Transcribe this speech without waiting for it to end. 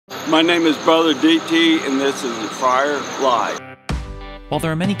My name is Brother DT, and this is the Friar Live. While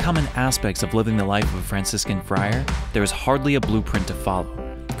there are many common aspects of living the life of a Franciscan friar, there is hardly a blueprint to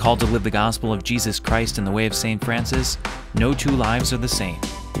follow. Called to live the gospel of Jesus Christ in the way of St. Francis, no two lives are the same.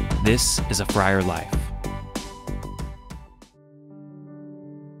 This is a friar life.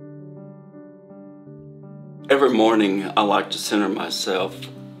 Every morning I like to center myself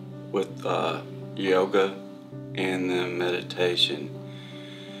with yoga and then meditation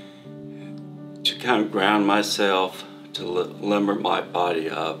to kind of ground myself, to limber my body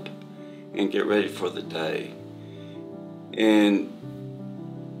up and get ready for the day. And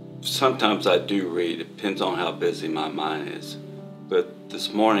sometimes I do read, it depends on how busy my mind is. But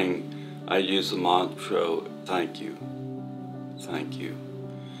this morning I use the mantra, thank you, thank you.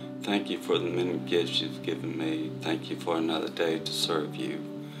 Thank you for the many gifts you've given me. Thank you for another day to serve you.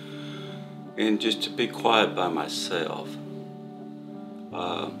 And just to be quiet by myself.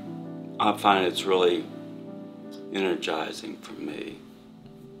 I find it's really energizing for me.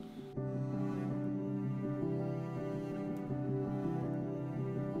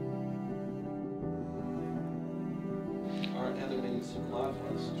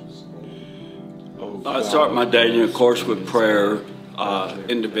 I start my day, of course, with prayer.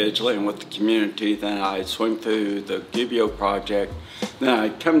 Individually and with the community. Then I swing through the Gibio project. Then I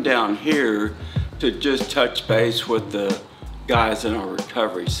come down here to just touch base with the guys in our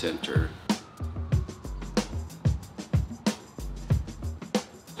recovery center.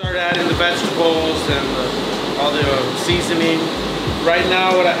 Start adding the vegetables and all the seasoning. Right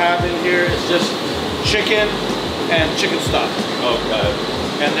now what I have in here is just chicken and chicken stock. Okay.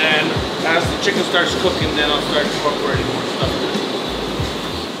 And then as the chicken starts cooking, then I'll start incorporating more stuff.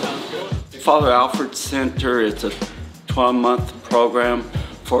 Father Alfred Center, it's a 12-month program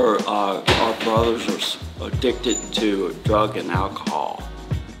for our brothers who are addicted to drug and alcohol.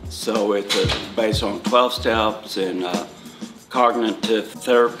 So it's based on 12 steps and cognitive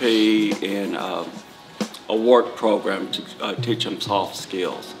therapy and a work program to teach them soft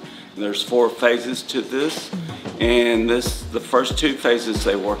skills. And there's 4 phases to this, and the first 2 phases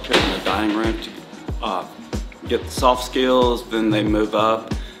they work here in the dining room to get the soft skills, then they move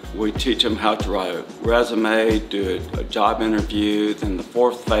up. We teach them how to write a resume, do a job interview. Then the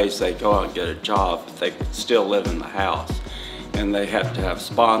 4th phase, they go out and get a job, but they still live in the house. And they have to have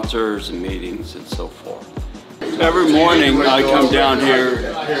sponsors and meetings and so forth. Every morning I come down here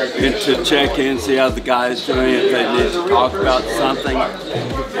to check in, see how the guy's doing, if they need to talk about something.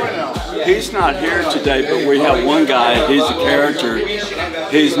 He's not here today, but we have one guy, he's a character.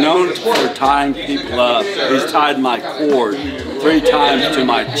 He's known for tying people up. He's tied my cord 3 times to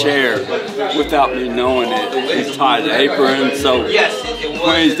my chair without me knowing it. He's tied the apron, so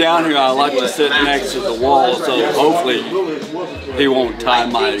when he's down here I like to sit next to the wall, so hopefully he won't tie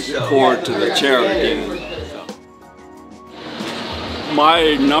my cord to the chair again. My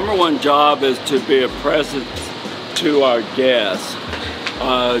 #1 job is to be a presence to our guests,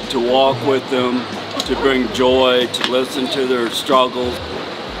 to walk with them, to bring joy, to listen to their struggles.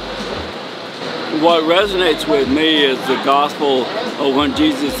 What resonates with me is the gospel of when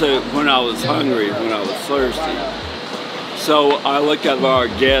Jesus said, when I was hungry, when I was thirsty. So I look at our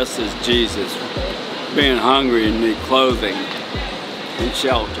guests as Jesus, being hungry and need clothing and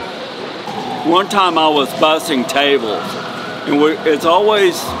shelter. One time I was bussing tables, and it's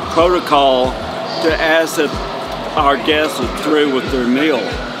always protocol to ask that our guests are through with their meal.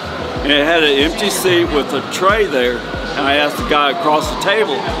 And it had an empty seat with a tray there, and I asked the guy across the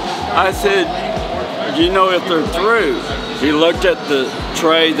table, I said, do you know if they're through? He looked at the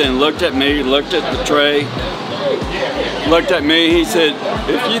tray, then looked at me, looked at the tray, looked at me. He said,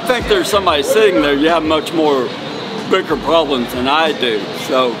 if you think there's somebody sitting there, you have much more bigger problems than I do.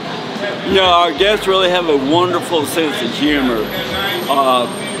 So, you know, our guests really have a wonderful sense of humor.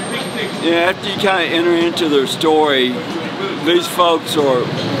 After you kind of enter into their story, these folks are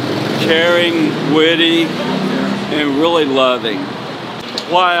caring, witty, and really loving.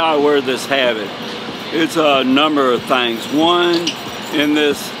 Why I wear this habit? It's a number of things. One, in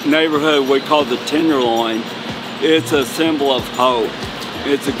this neighborhood we call the Tenderloin, it's a symbol of hope.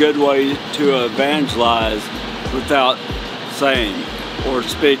 It's a good way to evangelize without saying or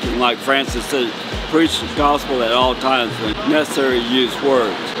speaking. Like Francis said, preach the gospel at all times when necessary to use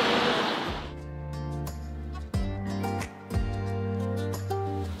words.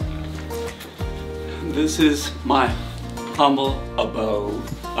 This is my humble abode,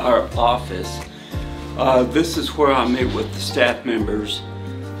 our office. This is where I meet with the staff members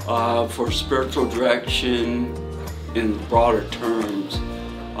for spiritual direction in broader terms.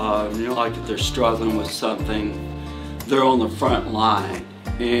 You know, like if they're struggling with something, they're on the front line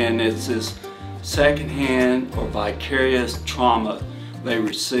and it's this secondhand or vicarious trauma they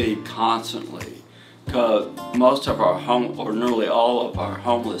receive constantly. Because most of our or nearly all of our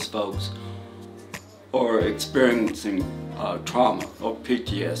homeless folks are experiencing trauma or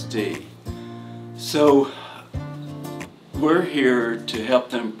PTSD. So we're here to help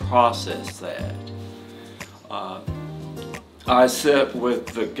them process that. I sit with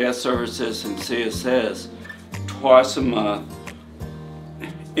the guest services and CSS twice a month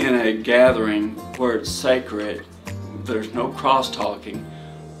in a gathering where it's sacred. There's no cross-talking,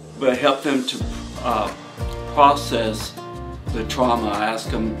 but help them to process the trauma. I ask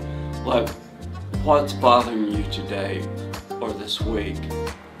them, like, what's bothering you today or this week?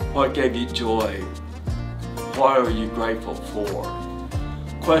 What gave you joy? What are you grateful for?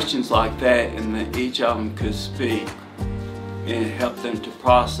 Questions like that, and then each of them could speak and help them to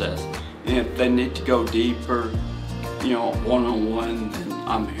process. And if they need to go deeper, you know, one-on-one, then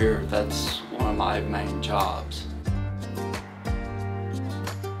I'm here. That's one of my main jobs.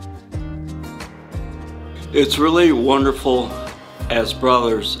 It's really wonderful as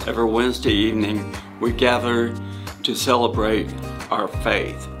brothers. Every Wednesday evening we gather to celebrate our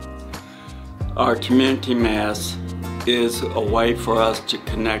faith. Our community mass is a way for us to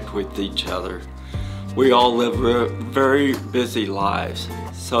connect with each other. We all live very busy lives,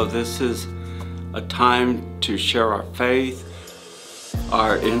 so this is a time to share our faith,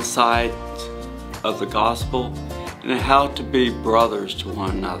 our insights of the gospel, and how to be brothers to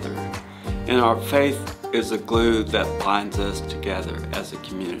one another. And our faith is a glue that binds us together as a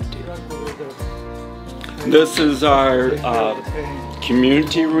community. This is our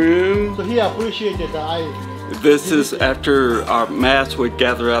community room. So he appreciated that This is after our mass. We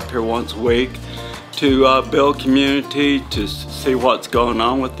gather up here once a week to build community, to see what's going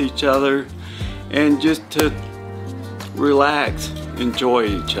on with each other, and just to relax, enjoy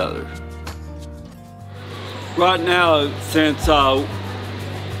each other. Right now, since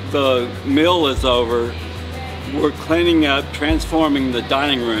the meal is over, we're cleaning up, transforming the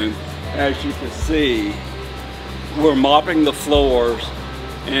dining room. As you can see, we're mopping the floors,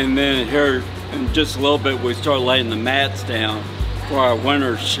 and then here in just a little bit we start laying the mats down for our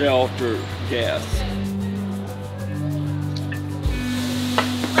winter shelter guests.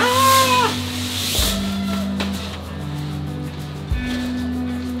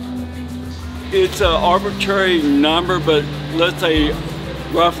 It's an arbitrary number, but let's say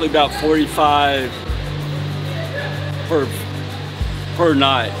roughly about 45 per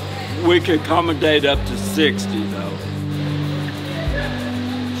night. We could accommodate up to 60 though.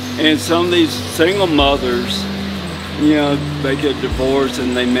 And some of these single mothers, you know, they get divorced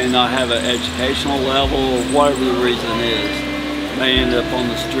and they may not have an educational level or whatever the reason is. They end up on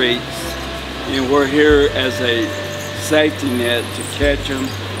the streets. And we're here as a safety net to catch them,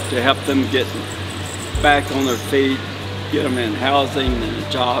 to help them get back on their feet, get them in housing and a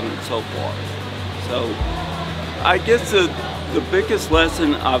job and so forth. So I guess the biggest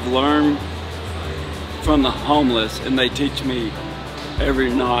lesson I've learned from the homeless, and they teach me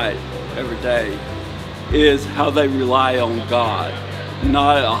every night, every day, is how they rely on God.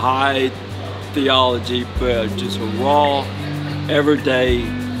 Not a high theology, but just a raw, everyday,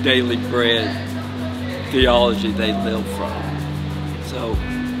 daily bread theology they live from. So,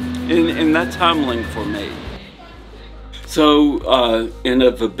 and that's humbling for me. So, end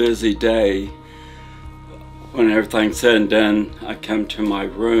of a busy day, when everything's said and done, I come to my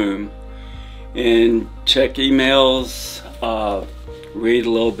room and check emails, read a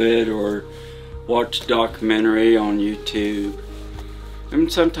little bit, or watch a documentary on YouTube,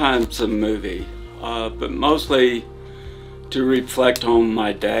 and sometimes a movie, but mostly to reflect on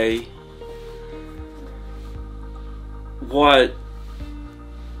my day. What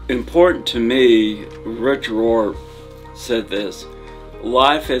important to me, Richard Rohr said this: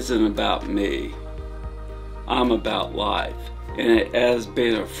 life isn't about me, I'm about life. And as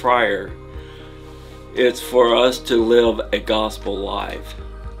being a friar, it's for us to live a gospel life,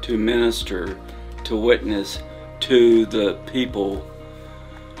 to minister, to witness to the people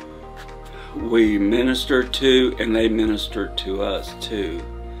we minister to, and they minister to us too.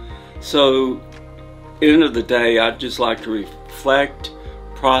 So, end of the day, I'd just like to reflect,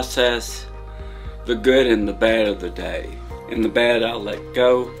 process the good and the bad of the day. And the bad I'll let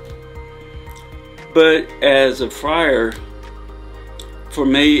go. But as a friar, for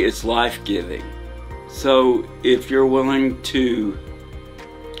me, it's life-giving. So if you're willing to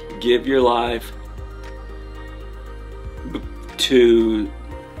give your life to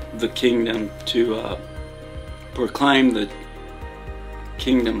the kingdom, to proclaim the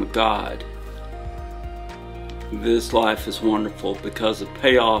kingdom of God, this life is wonderful because the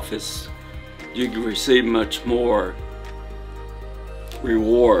payoff is you can receive much more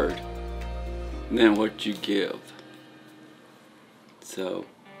reward than what you give. So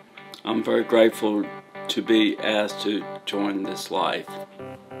I'm very grateful to be asked to join this life.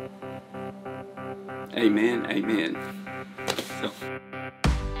 Amen, amen. So.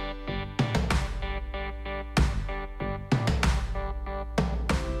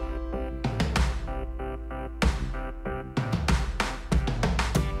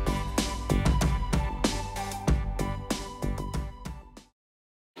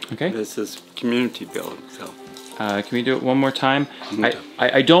 Okay. This is community building, so. Can we do it one more time?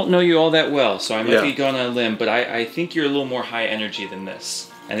 I don't know you all that well, so I might be going on a limb, but I think you're a little more high energy than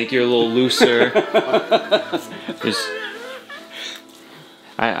this. I think you're a little looser.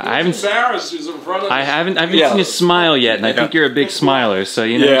 I haven't embarrassed in front of I haven't seen you smile yet, and I think you're a big smiler. So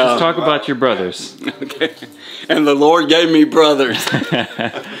you know, just talk about your brothers. Okay. And the Lord gave me brothers.